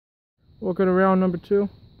Walking around number 2.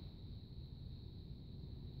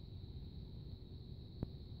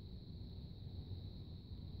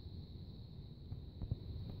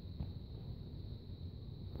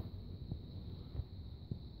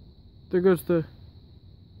 There goes the...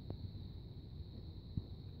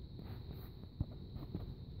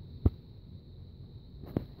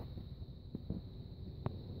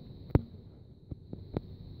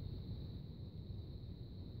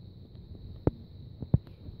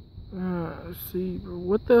 Let's see, bro.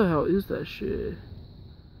 What the hell is that shit?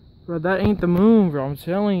 Bro, that ain't the moon, bro. I'm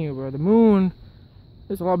telling you, bro. The moon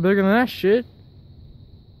is a lot bigger than that shit.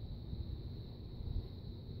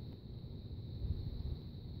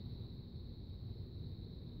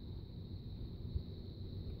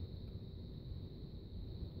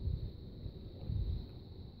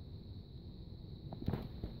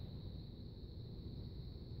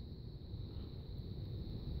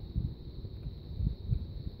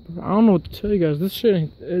 I don't know what to tell you guys. This shit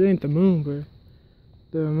ain't the moon, bro.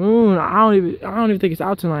 The moon, I don't even think it's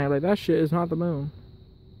out tonight. Like, that shit is not the moon.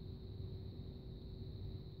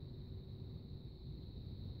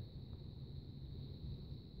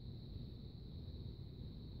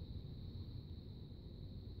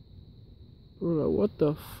 Bro, what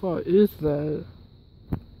the fuck is that?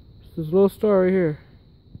 It's this little star right here.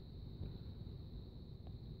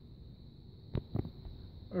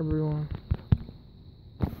 Everyone.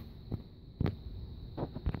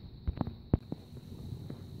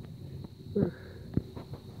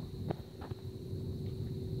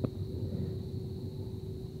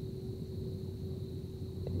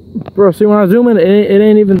 Bro, see, when I zoom in, it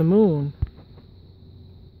ain't even the moon.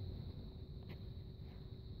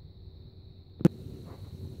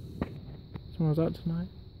 Someone's out tonight.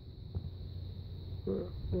 Bro,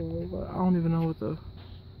 I don't even know what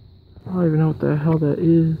the hell that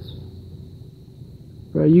is.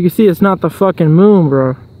 Bro, you can see it's not the fucking moon,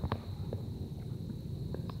 bro.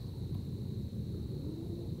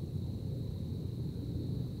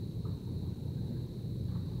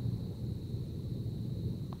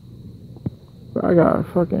 Bro, I got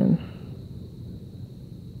fucking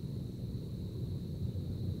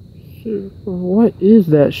shit. Bro, what is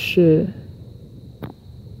that shit?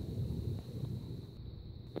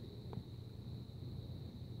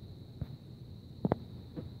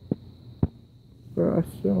 Bro, I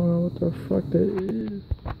still don't know what the fuck that is.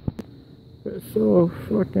 Bro, it's so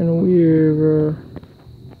fucking weird, bro.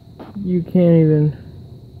 You can't even.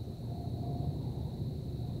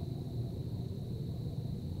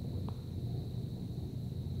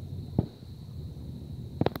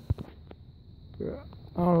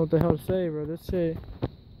 I don't know what the hell to say, bro. This shit,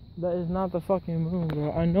 that is not the fucking moon,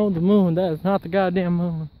 bro. I know the moon. That is not the goddamn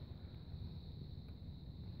moon.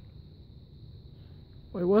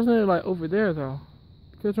 Wait, wasn't it like over there though?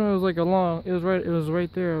 Because when it was like it was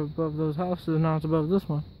right there above those houses. Now it's above this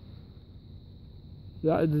one.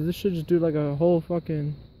 Yeah, did this shit just do like a whole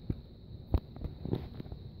fucking